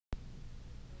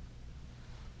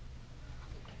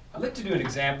I'd like to do an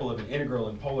example of an integral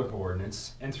in polar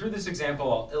coordinates, and through this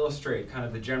example I'll illustrate kind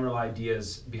of the general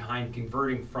ideas behind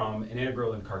converting from an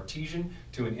integral in Cartesian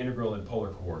to an integral in polar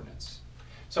coordinates.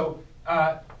 So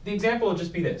the example will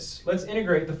just be this. Let's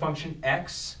integrate the function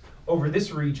x over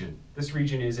this region. This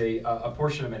region is a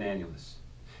portion of an annulus.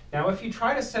 Now if you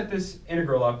try to set this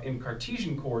integral up in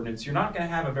Cartesian coordinates, you're not going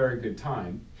to have a very good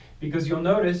time, because you'll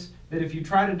notice that if you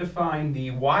try to define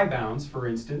the y bounds, for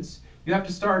instance, you have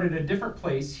to start at a different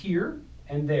place here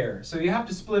and there. So you have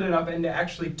to split it up into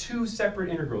actually two separate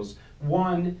integrals.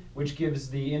 One which gives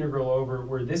the integral over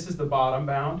where this is the bottom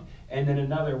bound, and then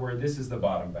another where this is the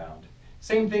bottom bound.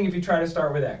 Same thing if you try to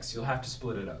start with x, you'll have to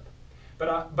split it up.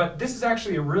 But this is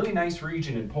actually a really nice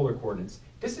region in polar coordinates.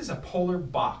 This is a polar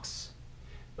box.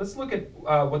 Let's look at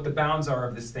what the bounds are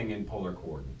of this thing in polar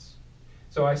coordinates.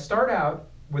 So I start out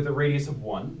with a radius of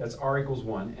 1, that's r equals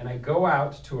 1, and I go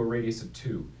out to a radius of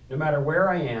 2. No matter where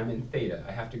I am in theta,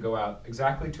 I have to go out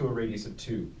exactly to a radius of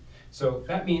 2. So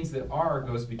that means that r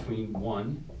goes between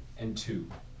 1 and 2.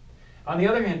 On the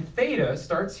other hand, theta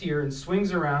starts here and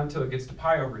swings around until it gets to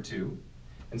pi over 2.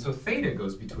 And so theta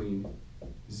goes between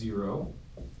 0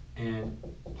 and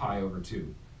pi over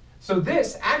 2. So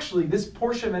this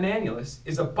portion of an annulus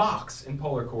is a box in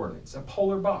polar coordinates, a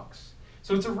polar box.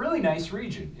 So it's a really nice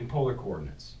region in polar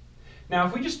coordinates. Now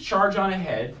if we just charge on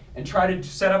ahead and try to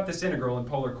set up this integral in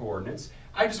polar coordinates,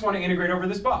 I just want to integrate over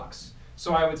this box.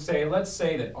 So I would say, let's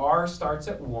say that r starts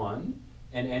at 1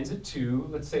 and ends at 2.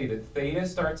 Let's say that theta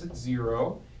starts at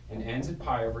 0 and ends at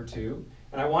pi over 2.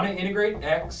 And I want to integrate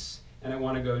x, and I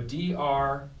want to go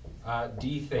dr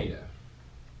d theta.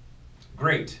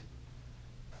 Great.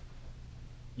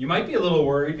 You might be a little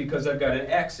worried because I've got an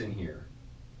x in here.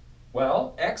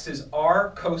 Well, x is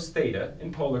r cos theta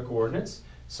in polar coordinates,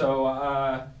 so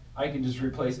I can just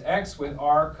replace x with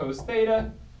r cos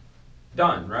theta.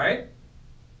 Done, right?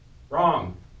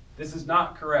 Wrong. This is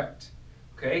not correct.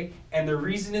 Okay? And the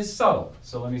reason is subtle.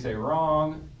 So let me say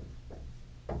wrong,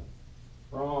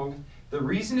 wrong. The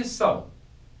reason is subtle.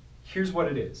 Here's what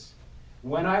it is.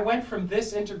 When I went from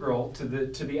this integral to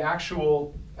the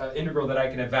actual integral that I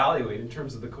can evaluate in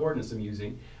terms of the coordinates I'm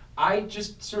using, I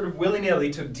just sort of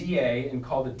willy-nilly took dA and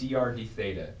called it dr d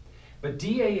theta. But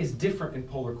dA is different in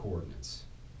polar coordinates.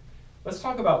 Let's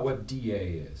talk about what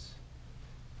dA is.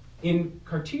 In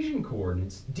Cartesian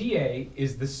coordinates, dA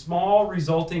is the small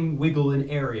resulting wiggle in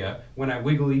area when I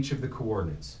wiggle each of the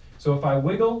coordinates. So if I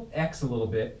wiggle x a little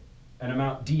bit, an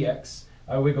amount dx,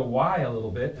 I wiggle y a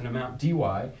little bit, an amount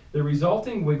dy, the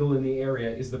resulting wiggle in the area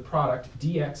is the product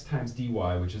dx times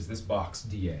dy, which is this box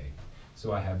dA.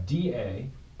 So I have dA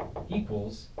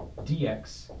equals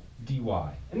dx dy.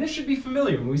 And this should be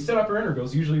familiar. When we set up our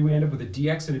integrals, usually we end up with a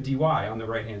dx and a dy on the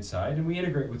right-hand side, and we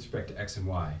integrate with respect to x and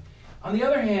y. On the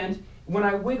other hand, when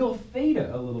I wiggle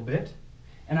theta a little bit,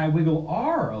 and I wiggle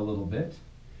r a little bit,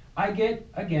 I get,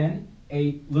 again,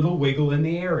 a little wiggle in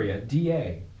the area,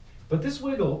 dA. But this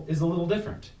wiggle is a little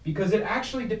different, because it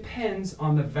actually depends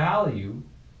on the value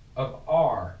of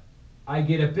r. I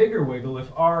get a bigger wiggle if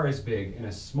r is big, and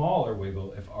a smaller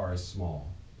wiggle if r is small.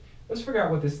 Let's figure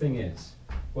out what this thing is.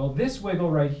 Well, this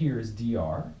wiggle right here is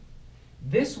dr.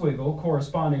 This wiggle,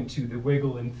 corresponding to the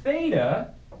wiggle in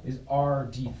theta, is r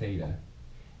d theta.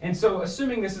 And so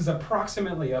assuming this is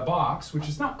approximately a box, which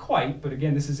is not quite, but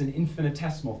again, this is an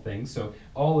infinitesimal thing, so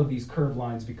all of these curved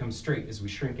lines become straight as we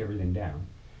shrink everything down.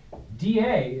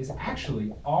 dA is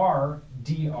actually r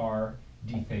dr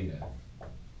d theta.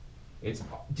 It's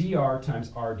dr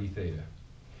times r d theta.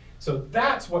 So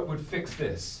that's what would fix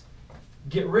this.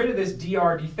 Get rid of this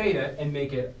dr d theta and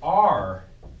make it r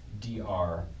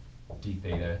dr d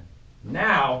theta.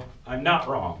 Now I'm not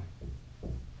wrong.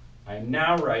 I am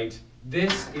now right.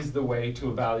 This is the way to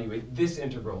evaluate this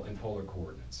integral in polar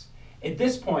coordinates. At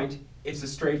this point, it's a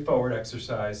straightforward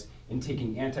exercise in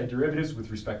taking antiderivatives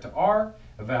with respect to r,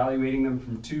 evaluating them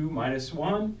from 2 minus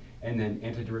 1, and then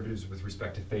antiderivatives with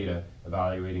respect to theta,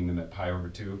 evaluating them at pi over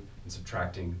 2, and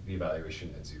subtracting the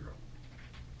evaluation at 0.